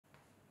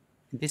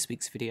In this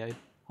week's video,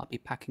 I'll be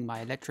packing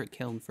my electric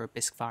kiln for a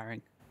bisque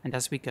firing, and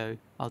as we go,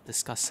 I'll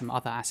discuss some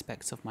other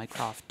aspects of my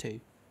craft too.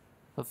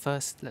 But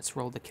first, let's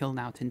roll the kiln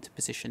out into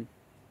position.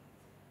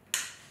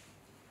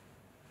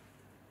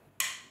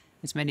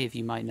 As many of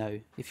you might know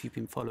if you've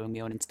been following me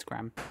on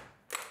Instagram,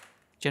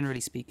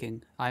 generally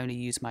speaking, I only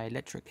use my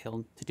electric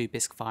kiln to do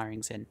bisque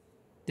firings in.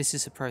 This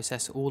is a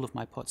process all of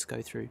my pots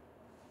go through.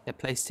 They're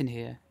placed in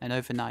here, and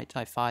overnight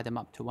I fire them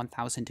up to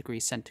 1000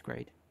 degrees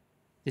centigrade.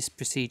 This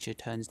procedure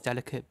turns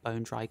delicate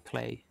bone-dry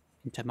clay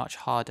into much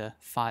harder,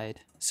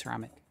 fired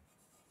ceramic.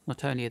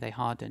 Not only are they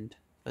hardened,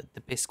 but the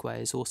bisqueware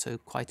is also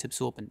quite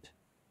absorbent,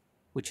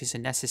 which is a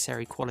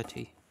necessary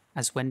quality,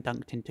 as when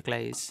dunked into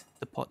glaze,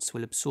 the pots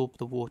will absorb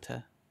the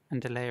water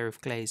and a layer of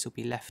glaze will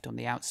be left on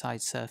the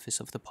outside surface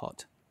of the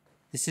pot.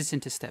 This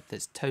isn't a step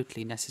that's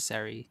totally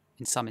necessary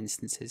in some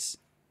instances.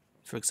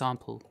 For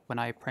example, when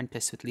I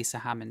apprenticed with Lisa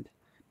Hammond,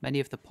 many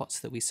of the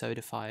pots that we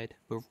soda fired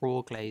were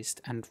raw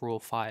glazed and raw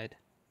fired,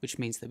 which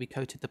means that we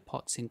coated the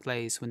pots in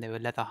glaze when they were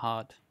leather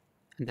hard,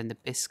 and then the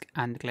bisque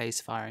and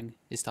glaze firing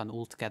is done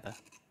all together.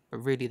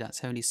 But really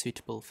that's only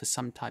suitable for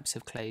some types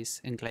of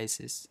clays and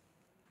glazes.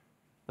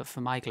 But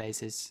for my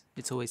glazes,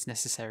 it's always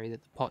necessary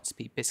that the pots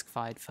be bisque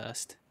fired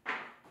first.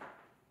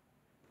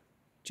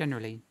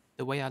 Generally,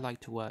 the way I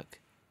like to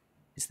work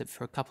is that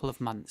for a couple of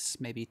months,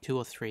 maybe 2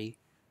 or 3,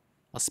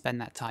 I'll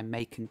spend that time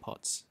making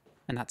pots,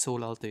 and that's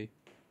all I'll do.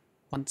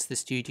 Once the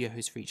studio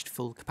has reached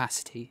full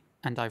capacity,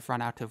 and I've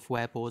run out of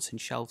wearboards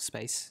and shelf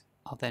space,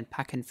 I'll then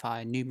pack and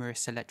fire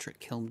numerous electric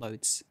kiln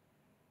loads,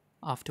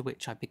 after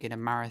which I begin a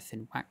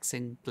marathon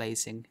waxing,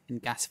 glazing and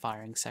gas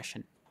firing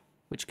session,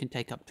 which can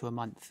take up to a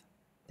month.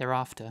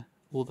 Thereafter,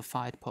 all the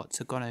fired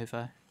pots are gone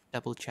over,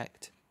 double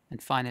checked,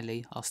 and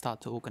finally I'll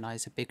start to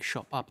organise a big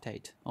shop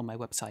update on my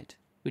website,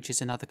 which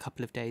is another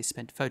couple of days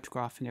spent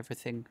photographing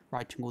everything,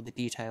 writing all the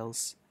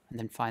details, and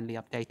then finally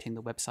updating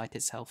the website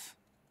itself.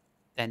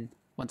 Then,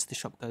 once the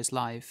shop goes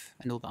live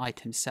and all the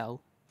items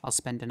sell, I'll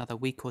spend another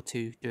week or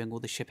 2 doing all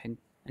the shipping,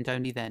 and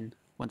only then,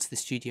 once the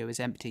studio is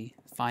empty,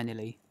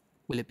 finally,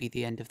 will it be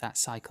the end of that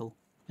cycle,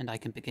 and I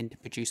can begin to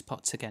produce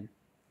pots again.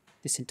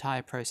 This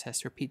entire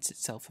process repeats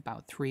itself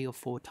about 3 or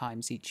 4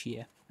 times each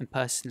year, and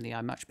personally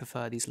I much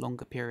prefer these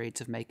longer periods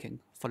of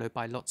making, followed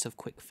by lots of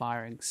quick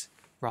firings,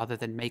 rather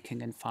than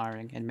making and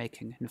firing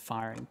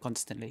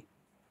constantly.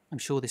 I'm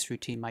sure this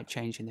routine might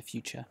change in the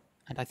future,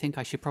 and I think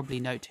I should probably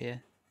note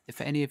here that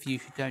for any of you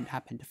who don't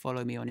happen to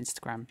follow me on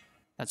Instagram,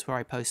 that's where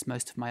I post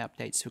most of my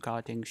updates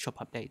regarding shop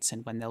updates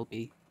and when they'll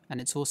be, and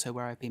it's also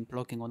where I've been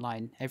blogging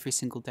online every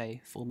single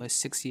day for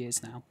almost 6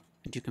 years now,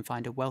 and you can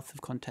find a wealth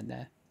of content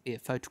there, be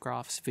it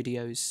photographs,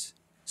 videos,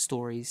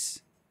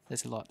 stories,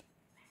 there's a lot.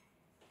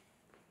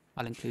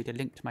 I'll include a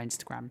link to my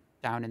Instagram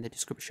down in the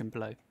description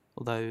below,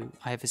 although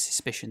I have a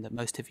suspicion that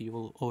most of you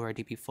will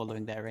already be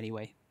following there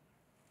anyway.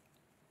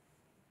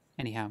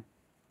 Anyhow,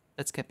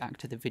 let's get back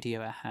to the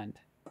video at hand.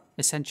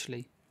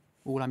 Essentially,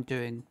 all I'm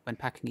doing when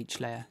packing each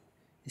layer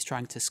is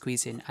trying to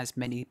squeeze in as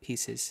many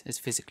pieces as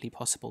physically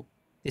possible.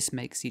 This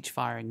makes each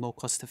firing more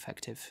cost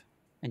effective,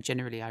 and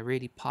generally I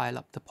really pile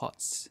up the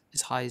pots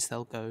as high as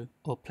they'll go,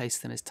 or place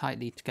them as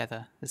tightly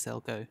together as they'll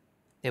go.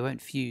 They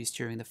won't fuse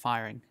during the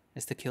firing,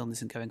 as the kiln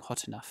isn't going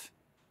hot enough,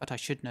 but I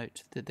should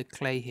note that the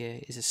clay here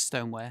is a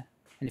stoneware,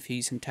 and if you're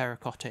using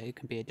terracotta it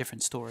can be a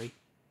different story.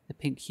 The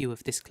pink hue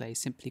of this clay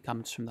simply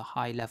comes from the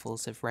high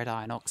levels of red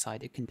iron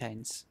oxide it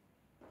contains.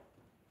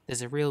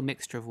 There's a real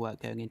mixture of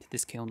work going into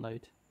this kiln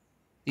load.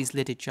 These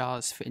lidded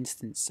jars, for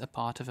instance, are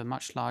part of a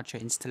much larger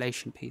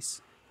installation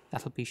piece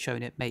that'll be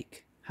shown at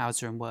Make,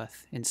 Hauser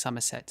Wirth in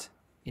Somerset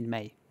in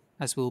May,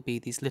 as will be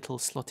these little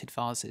slotted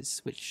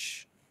vases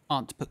which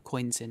aren't to put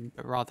coins in,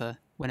 but rather,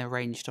 when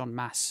arranged en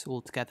masse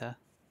all together,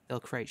 they'll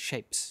create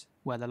shapes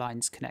where the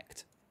lines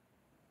connect.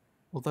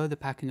 Although the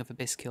packing of a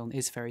bisque kiln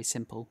is very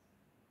simple,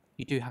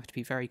 you do have to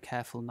be very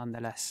careful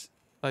nonetheless.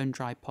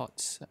 Bone-dry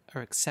pots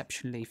are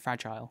exceptionally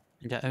fragile,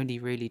 and it only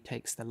really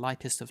takes the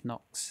lightest of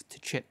knocks to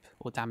chip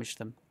or damage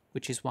them,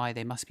 which is why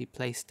they must be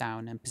placed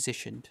down and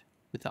positioned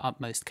with the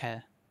utmost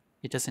care.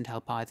 It doesn't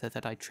help either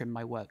that I trim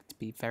my work to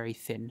be very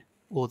thin,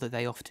 or that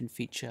they often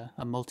feature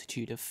a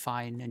multitude of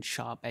fine and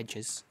sharp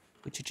edges,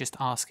 which are just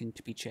asking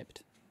to be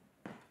chipped.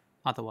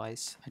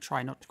 Otherwise, I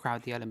try not to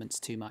crowd the elements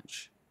too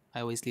much. I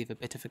always leave a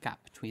bit of a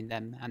gap between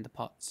them and the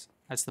pots.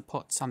 As the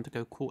pots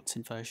undergo quartz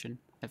inversion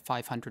at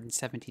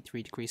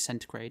 573 degrees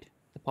centigrade,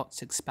 the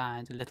pots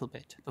expand a little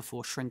bit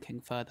before shrinking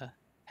further,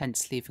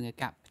 hence leaving a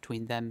gap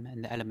between them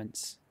and the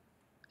elements.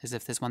 As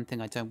if there's one thing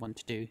I don't want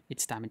to do,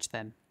 it's damage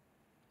them.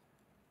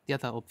 The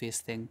other obvious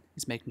thing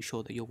is making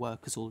sure that your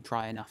work is all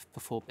dry enough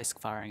before bisque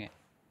firing it.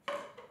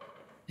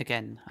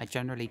 Again, I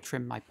generally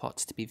trim my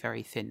pots to be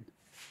very thin,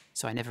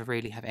 so I never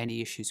really have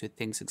any issues with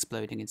things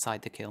exploding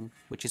inside the kiln,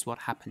 which is what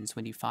happens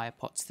when you fire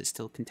pots that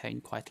still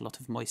contain quite a lot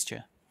of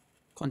moisture.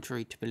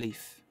 Contrary to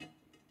belief,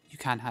 you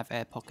can have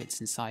air pockets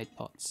inside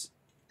pots,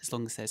 as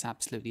long as there's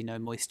absolutely no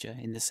moisture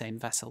in the same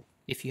vessel.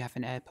 If you have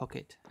an air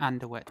pocket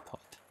and a wet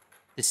pot,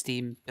 the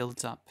steam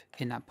builds up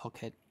in that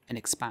pocket and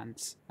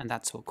expands, and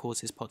that's what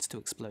causes pots to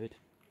explode.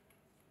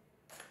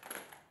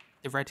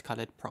 The red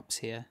coloured props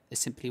here are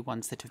simply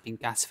ones that have been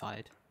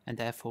gas-fired and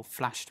therefore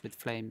flashed with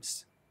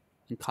flames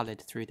and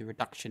coloured through the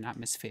reduction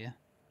atmosphere.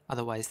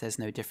 Otherwise there's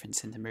no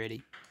difference in them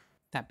really.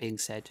 That being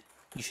said,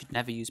 you should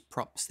never use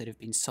props that have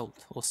been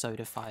salt or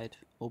soda fired,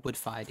 or wood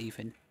fired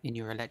even, in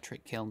your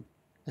electric kiln,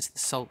 as the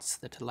salts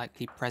that are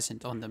likely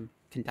present on them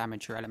can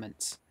damage your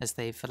elements, as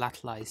they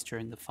volatilise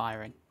during the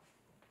firing.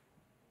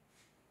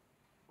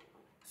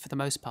 For the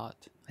most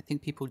part, I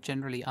think people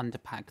generally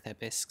underpack their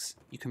bisques.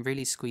 You can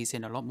really squeeze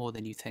in a lot more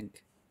than you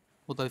think,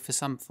 although for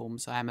some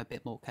forms I am a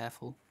bit more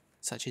careful,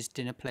 such as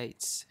dinner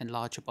plates and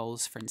larger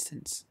bowls for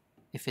instance.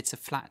 If it's a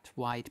flat,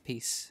 wide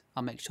piece,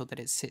 I'll make sure that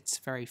it sits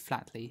very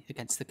flatly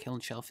against the kiln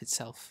shelf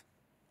itself,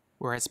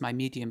 whereas my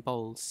medium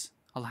bowls,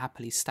 I'll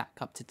happily stack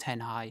up to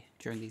 10 high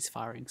during these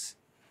firings.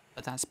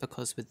 But that's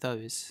because with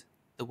those,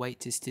 the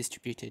weight is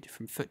distributed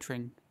from foot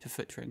ring to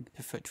foot ring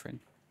to foot ring.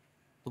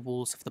 The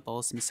walls of the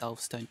bowls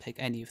themselves don't take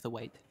any of the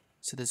weight,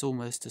 so there's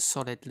almost a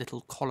solid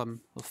little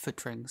column of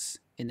foot rings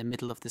in the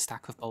middle of the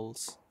stack of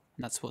bowls,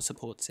 and that's what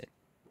supports it.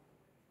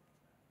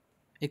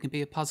 It can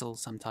be a puzzle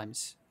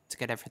sometimes to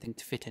get everything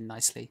to fit in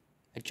nicely,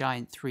 a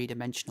giant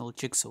three-dimensional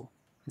jigsaw,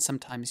 and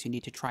sometimes you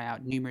need to try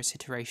out numerous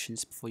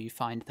iterations before you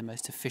find the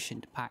most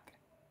efficient pack.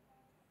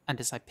 And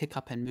as I pick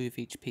up and move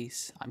each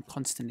piece, I'm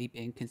constantly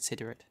being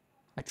considerate.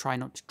 I try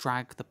not to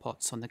drag the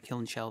pots on the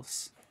kiln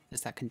shelves,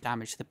 as that can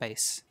damage the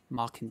base,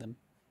 marking them.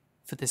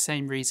 For the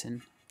same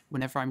reason,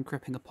 whenever I'm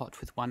gripping a pot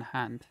with one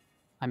hand,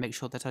 I make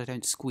sure that I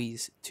don't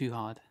squeeze too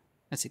hard,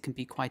 as it can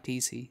be quite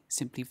easy,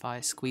 simply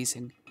via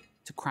squeezing,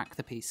 to crack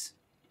the piece,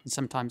 and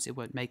sometimes it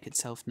won't make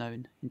itself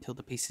known until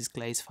the piece is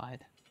glaze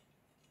fired.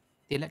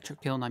 The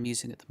electric kiln I'm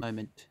using at the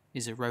moment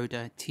is a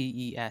Rohde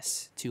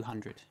TES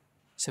 200,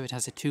 so it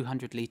has a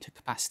 200 litre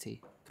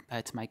capacity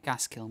compared to my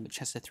gas kiln which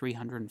has a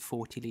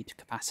 340 litre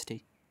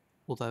capacity.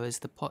 Although as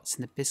the pots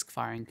in the bisque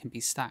firing can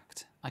be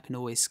stacked, I can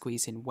always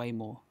squeeze in way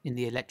more in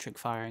the electric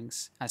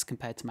firings as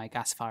compared to my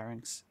gas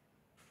firings.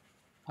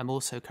 I'm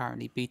also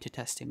currently beta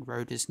testing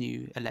Rohde's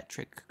new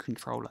electric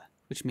controller,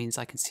 which means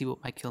I can see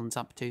what my kiln's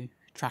up to,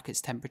 track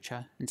its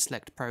temperature and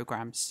select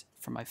programs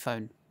from my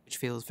phone, which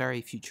feels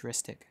very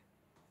futuristic.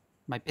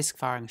 My bisque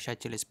firing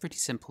schedule is pretty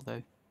simple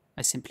though.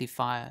 I simply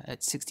fire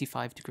at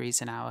 65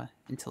 degrees an hour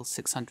until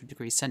 600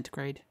 degrees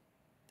centigrade.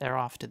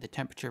 Thereafter the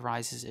temperature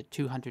rises at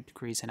 200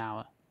 degrees an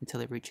hour until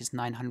it reaches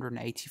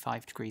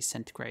 985 degrees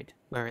centigrade,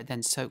 where it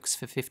then soaks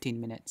for 15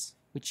 minutes,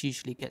 which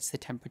usually gets the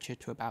temperature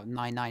to about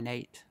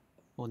 998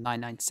 or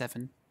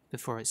 997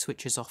 before it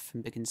switches off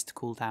and begins to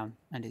cool down,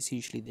 and it's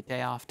usually the day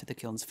after the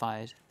kiln's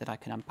fired that I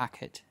can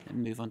unpack it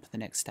and move on to the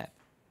next step.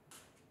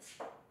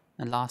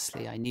 And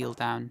lastly, I kneel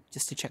down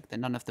just to check that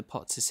none of the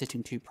pots are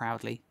sitting too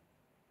proudly.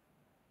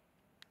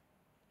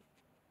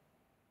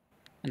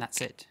 And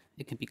that's it.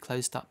 It can be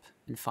closed up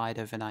and fired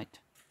overnight.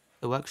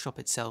 The workshop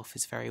itself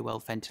is very well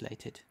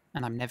ventilated,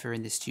 and I'm never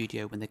in the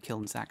studio when the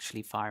kiln's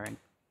actually firing.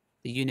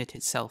 The unit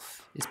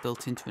itself is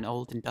built into an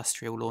old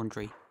industrial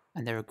laundry,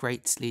 and there are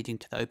grates leading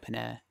to the open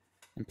air,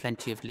 and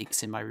plenty of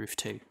leaks in my roof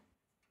too.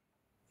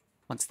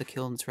 Once the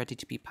kiln's ready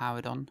to be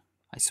powered on,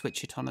 I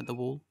switch it on at the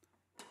wall,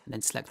 and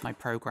then select my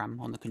program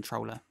on the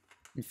controller,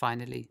 and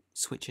finally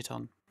switch it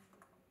on.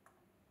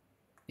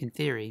 In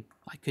theory,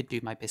 I could do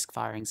my bisque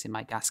firings in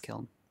my gas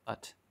kiln,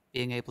 but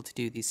being able to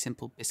do these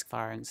simple bisque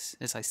firings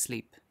as I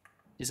sleep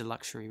is a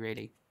luxury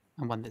really,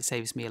 and one that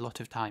saves me a lot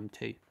of time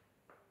too.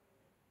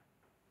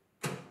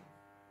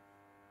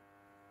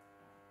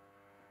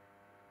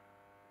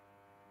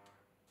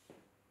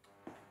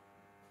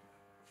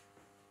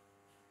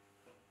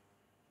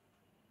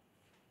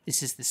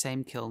 This is the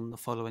same kiln the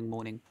following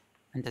morning,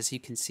 and as you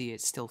can see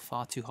it's still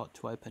far too hot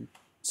to open,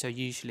 so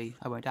usually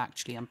I won't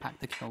actually unpack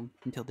the kiln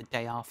until the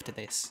day after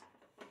this.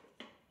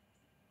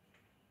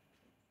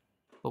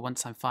 But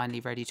once I'm finally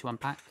ready to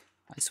unpack,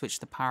 I switch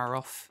the power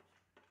off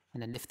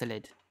and then lift the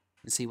lid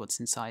and see what's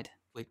inside,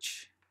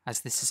 which,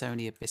 as this is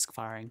only a bisque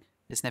firing,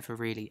 there's never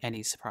really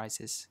any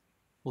surprises.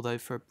 Although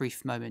for a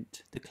brief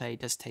moment the clay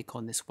does take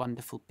on this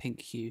wonderful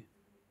pink hue,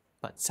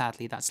 but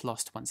sadly that's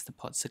lost once the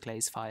pots are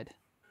glaze fired.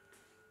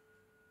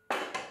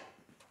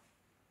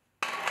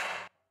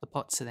 The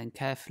pots are then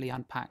carefully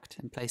unpacked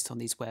and placed on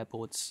these wear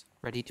boards,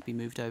 ready to be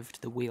moved over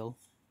to the wheel,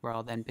 where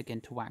I'll then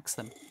begin to wax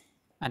them.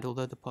 And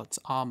although the pots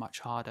are much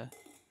harder,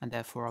 and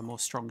therefore are more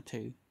strong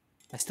too,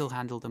 I still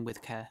handle them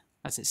with care,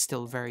 as it's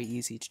still very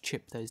easy to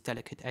chip those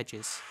delicate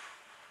edges.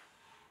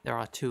 There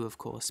are two, of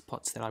course,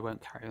 pots that I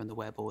won't carry on the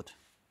wear board,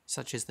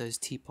 such as those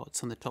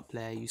teapots on the top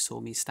layer you saw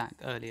me stack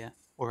earlier,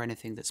 or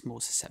anything that's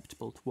more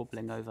susceptible to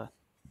wobbling over.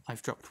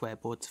 I've dropped wear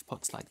boards of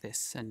pots like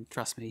this, and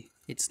trust me,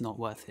 it's not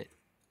worth it.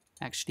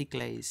 I actually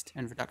glazed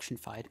and reduction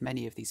fired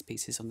many of these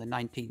pieces on the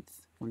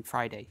 19th, on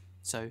Friday,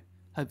 so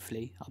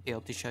hopefully I'll be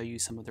able to show you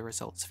some of the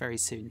results very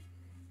soon,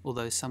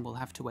 although some will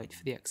have to wait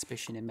for the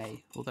exhibition in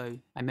May, although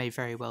I may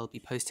very well be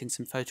posting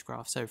some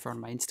photographs over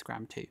on my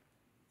Instagram too.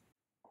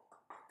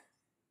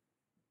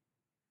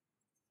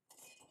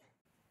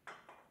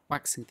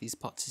 Waxing these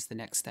pots is the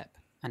next step,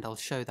 and I'll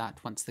show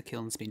that once the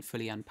kiln's been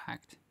fully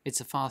unpacked.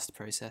 It's a fast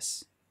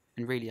process,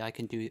 and really I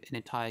can do an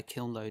entire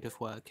kiln load of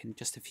work in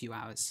just a few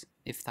hours,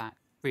 if that.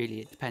 Really,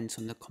 it depends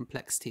on the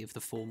complexity of the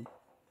form,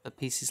 but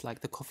pieces like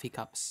the coffee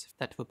cups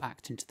that were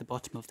packed into the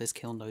bottom of this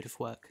kiln load of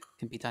work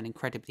can be done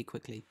incredibly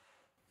quickly.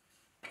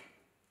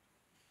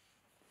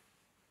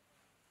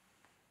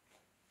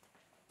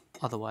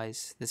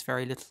 Otherwise, there's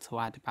very little to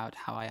add about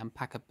how I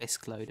unpack a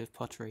bisque load of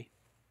pottery.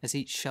 As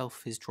each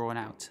shelf is drawn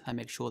out, I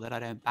make sure that I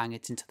don't bang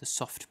it into the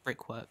soft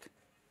brickwork.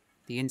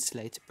 The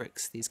insulated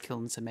bricks these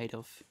kilns are made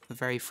of are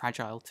very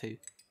fragile too,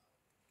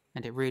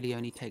 and it really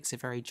only takes a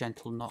very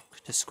gentle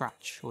knock to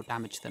scratch or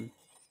damage them.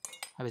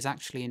 I was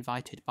actually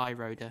invited by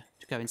Rohde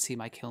to go and see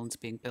my kilns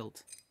being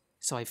built,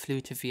 so I flew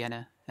to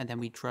Vienna and then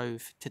we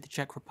drove to the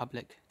Czech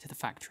Republic to the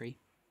factory.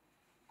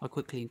 I'll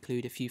quickly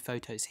include a few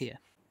photos here,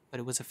 but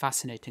it was a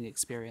fascinating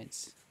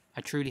experience.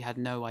 I truly had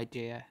no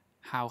idea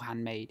how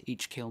handmade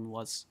each kiln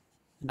was,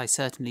 and I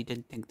certainly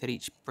didn't think that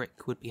each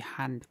brick would be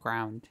hand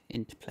ground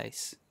into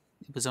place.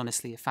 It was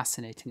honestly a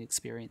fascinating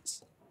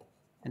experience.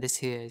 And this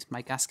here is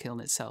my gas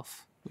kiln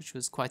itself, which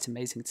was quite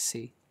amazing to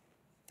see.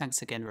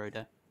 Thanks again,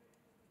 Rohde.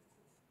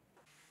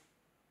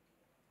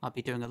 I'll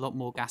be doing a lot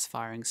more gas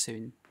firing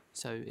soon,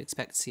 so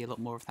expect to see a lot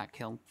more of that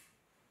kiln.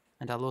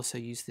 And I'll also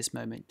use this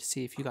moment to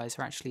see if you guys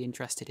are actually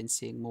interested in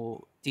seeing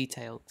more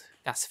detailed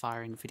gas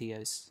firing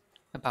videos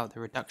about the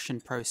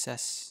reduction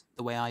process,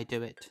 the way I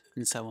do it,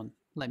 and so on.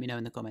 Let me know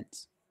in the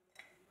comments.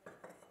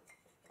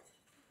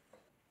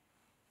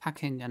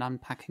 Packing and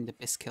unpacking the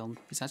bisque kiln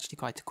is actually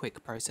quite a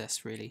quick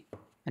process really,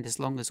 and as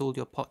long as all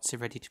your pots are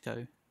ready to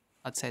go,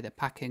 I'd say that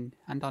packing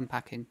and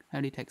unpacking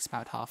only takes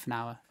about half an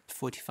hour to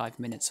 45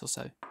 minutes or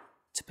so,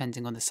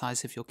 depending on the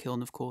size of your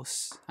kiln of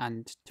course,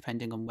 and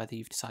depending on whether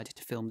you've decided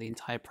to film the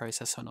entire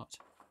process or not,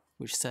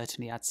 which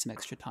certainly adds some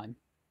extra time.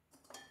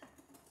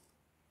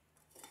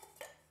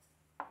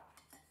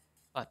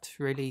 But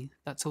really,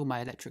 that's all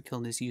my electric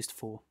kiln is used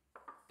for,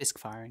 bisque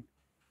firing,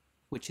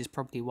 which is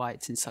probably why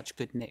it's in such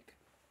good nick,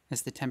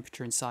 as the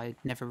temperature inside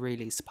never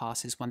really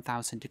surpasses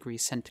 1000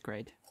 degrees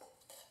centigrade.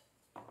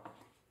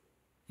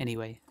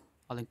 Anyway,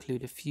 I'll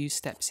include a few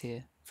steps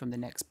here from the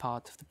next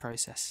part of the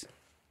process: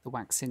 the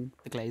waxing,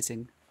 the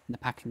glazing, and the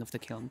packing of the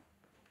kiln.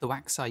 The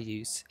wax I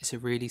use is a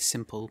really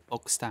simple,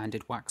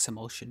 bog-standard wax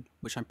emulsion,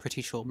 which I'm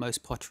pretty sure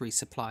most pottery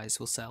suppliers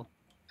will sell.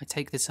 I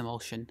take this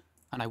emulsion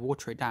and I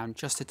water it down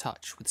just a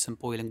touch with some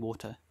boiling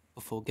water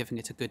before giving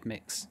it a good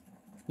mix,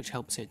 which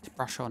helps it to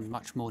brush on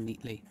much more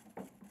neatly.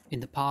 In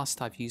the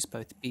past I've used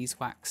both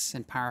beeswax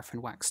and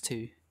paraffin wax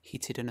too,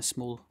 heated in a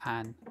small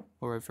pan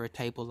or over a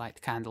table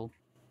light candle,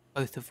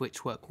 both of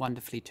which work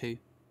wonderfully too.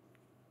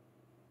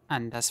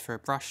 And as for a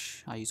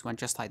brush, I use one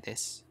just like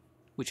this,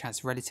 which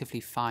has relatively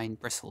fine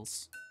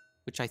bristles,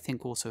 which I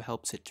think also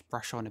helps it to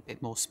brush on a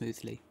bit more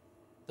smoothly.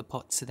 The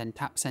pots are then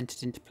tap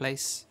centered into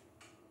place,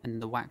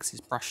 and the wax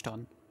is brushed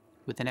on,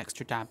 with an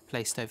extra dab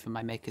placed over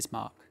my maker's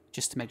mark,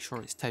 just to make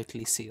sure it's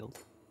totally sealed.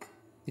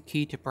 The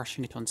key to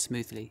brushing it on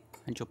smoothly,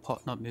 and your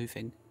pot not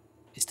moving,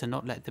 is to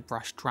not let the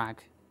brush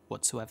drag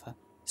whatsoever.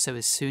 So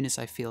as soon as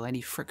I feel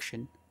any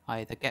friction, I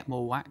either get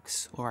more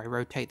wax or I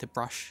rotate the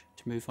brush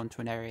to move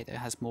onto an area that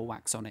has more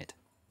wax on it.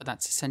 But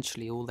that's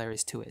essentially all there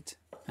is to it,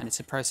 and it's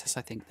a process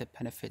I think that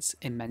benefits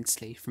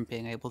immensely from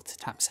being able to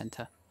tap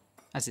center,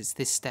 as it's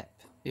this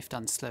step, if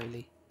done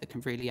slowly, that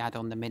can really add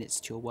on the minutes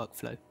to your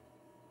workflow.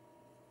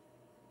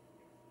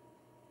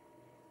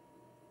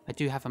 I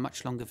do have a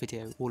much longer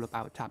video all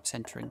about tap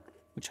centering,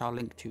 which I'll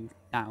link to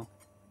now,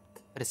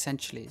 but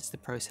essentially it's the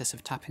process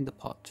of tapping the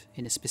pot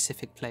in a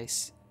specific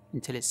place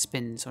until it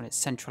spins on its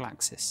central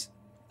axis,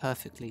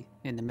 perfectly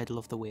in the middle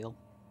of the wheel.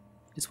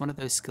 It's one of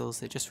those skills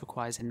that just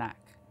requires a knack,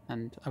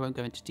 and I won't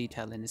go into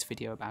detail in this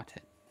video about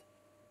it,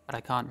 but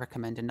I can't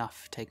recommend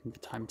enough taking the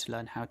time to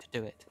learn how to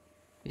do it.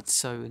 It's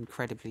so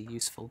incredibly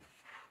useful.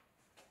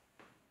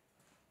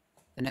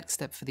 The next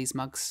step for these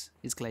mugs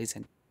is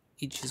glazing.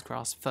 Each is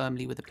grasped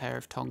firmly with a pair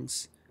of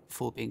tongs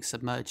before being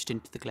submerged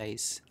into the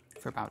glaze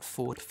for about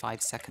 4 to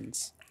 5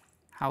 seconds.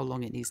 How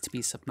long it needs to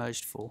be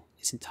submerged for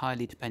is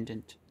entirely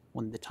dependent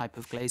on the type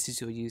of glazes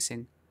you're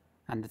using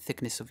and the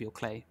thickness of your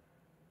clay.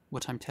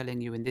 What I'm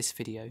telling you in this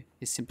video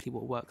is simply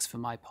what works for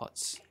my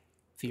pots.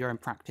 For your own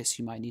practice,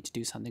 you might need to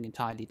do something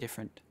entirely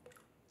different.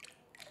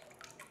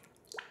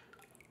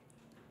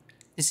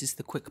 This is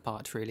the quick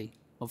part, really,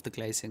 of the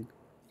glazing.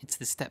 It's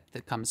the step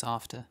that comes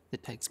after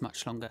that takes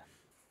much longer,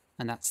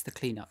 and that's the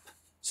cleanup.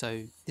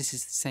 So this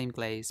is the same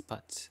glaze,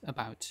 but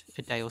about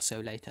a day or so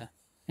later,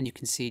 and you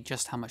can see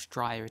just how much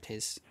drier it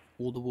is.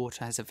 All the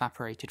water has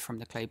evaporated from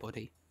the clay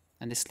body,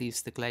 and this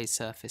leaves the glaze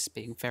surface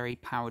being very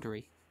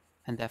powdery,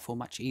 and therefore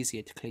much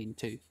easier to clean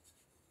too.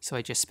 So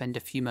I just spend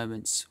a few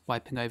moments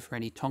wiping over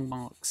any tong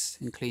marks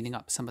and cleaning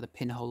up some of the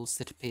pinholes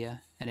that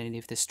appear and any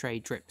of the stray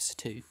drips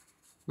too.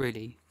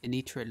 Really, the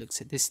neater it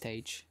looks at this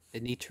stage, the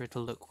neater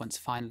it'll look once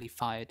finally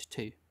fired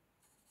too.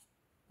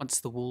 Once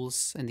the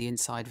walls and the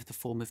inside of the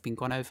form have been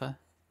gone over,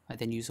 I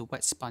then use a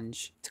wet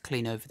sponge to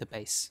clean over the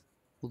base.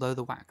 Although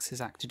the wax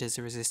has acted as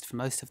a resist for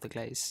most of the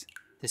glaze,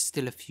 there's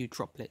still a few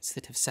droplets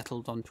that have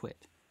settled onto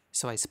it,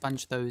 so I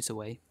sponge those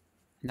away,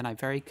 and then I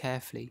very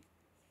carefully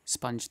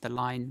sponge the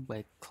line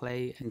where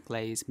clay and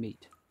glaze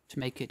meet, to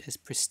make it as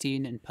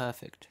pristine and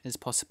perfect as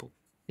possible.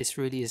 This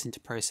really isn't a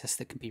process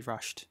that can be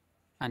rushed,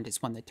 and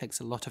it's one that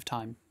takes a lot of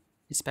time,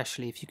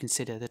 especially if you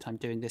consider that I'm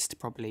doing this to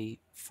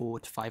probably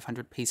 400 to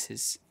 500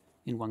 pieces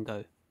in one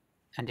go.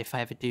 And if I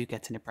ever do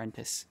get an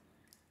apprentice,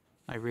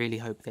 I really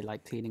hope they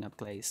like cleaning up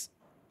glaze.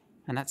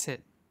 And that's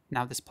it.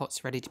 Now this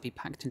pot's ready to be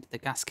packed into the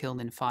gas kiln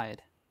and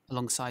fired,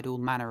 alongside all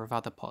manner of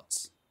other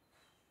pots.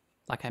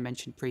 Like I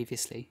mentioned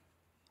previously,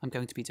 I'm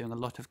going to be doing a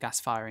lot of gas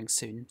firing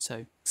soon,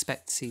 so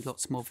expect to see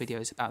lots more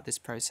videos about this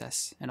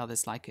process and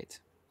others like it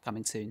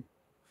coming soon.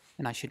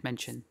 And I should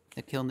mention,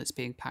 the kiln that's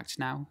being packed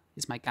now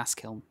is my gas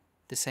kiln,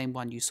 the same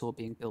one you saw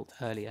being built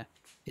earlier.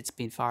 It's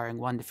been firing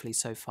wonderfully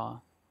so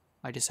far.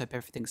 I just hope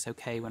everything's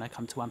okay when I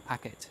come to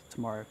unpack it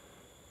tomorrow.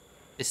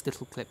 This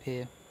little clip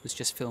here was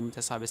just filmed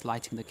as I was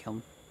lighting the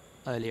kiln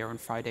earlier on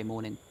Friday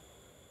morning.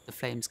 The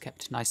flames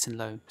kept nice and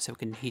low so it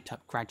can heat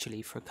up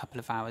gradually for a couple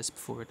of hours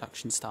before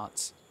reduction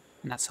starts.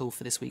 And that's all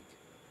for this week.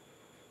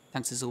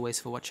 Thanks as always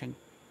for watching,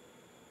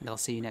 and I'll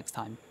see you next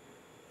time.